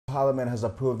Parliament has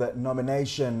approved the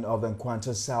nomination of the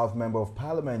Nkwanta South Member of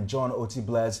Parliament, John Oti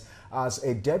Bless, as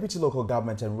a Deputy Local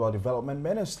Government and Rural Development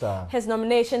Minister. His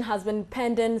nomination has been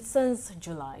pending since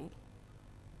July.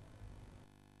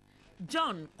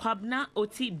 John Kwabna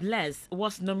Oti Bless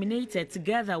was nominated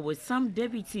together with some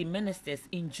deputy ministers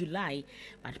in July,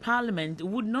 but Parliament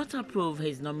would not approve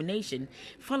his nomination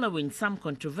following some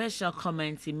controversial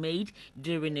comments he made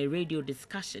during a radio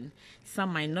discussion.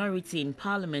 Some minority in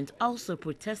Parliament also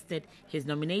protested his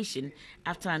nomination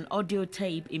after an audio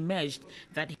tape emerged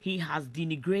that he has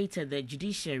denigrated the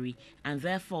judiciary and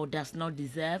therefore does not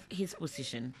deserve his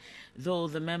position. Though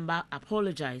the member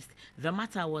apologized, the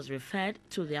matter was referred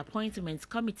to the Appointments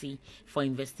Committee for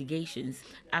investigations.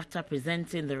 After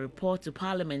presenting the report to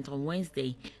Parliament on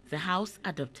Wednesday, the House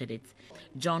adopted it.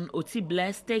 John Oti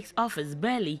Bless takes office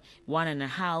barely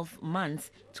 1.5 months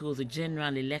to the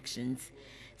general elections.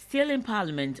 Still in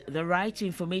Parliament, the Right to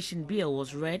Information Bill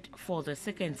was read for the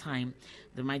second time.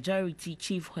 The Majority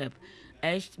Chief Whip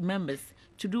urged members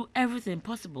to do everything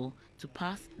possible to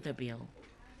pass the bill.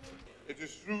 It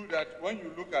is true that when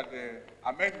you look at the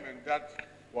amendment that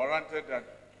warranted that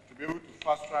to be able to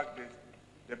fast-track this,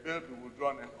 the bill be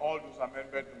withdrawn and all those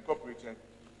amendments incorporated,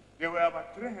 there were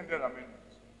about 300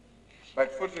 amendments.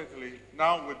 But fortunately,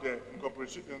 now with the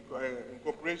incorporation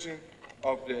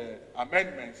of the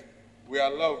amendments, we are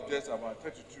allowed just about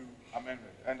 32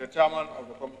 amendments. And the chairman of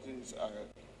the committee is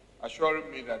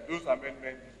assuring me that those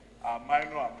amendments are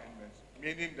minor amendments,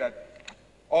 meaning that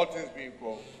all things being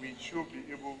equal, we should be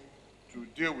able to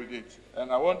deal with it.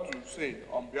 And I want to say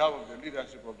on behalf of the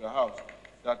leadership of the House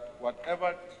that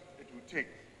whatever it will take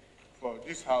for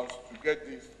this House to get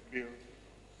this bill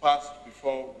passed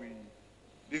before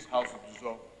this House is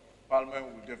dissolved, Parliament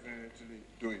will definitely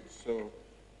do it. So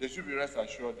they should be rest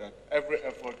assured that every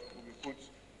effort will be put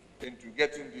into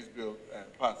getting this bill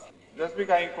passed. Mr.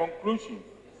 Speaker, in conclusion,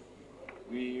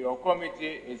 your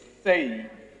committee is saying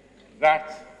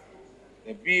that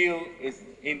the bill is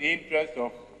in the interest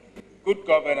of good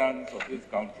governance of this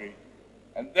country,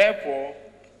 and therefore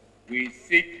we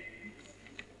seek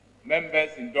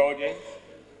members' indulgence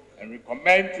and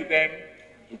recommend to them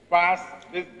to pass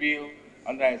this bill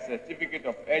under a certificate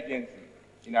of urgency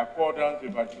in accordance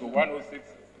with Article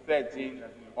 106(13)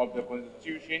 of the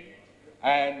Constitution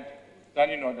and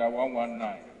Standing Order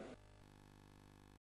 119.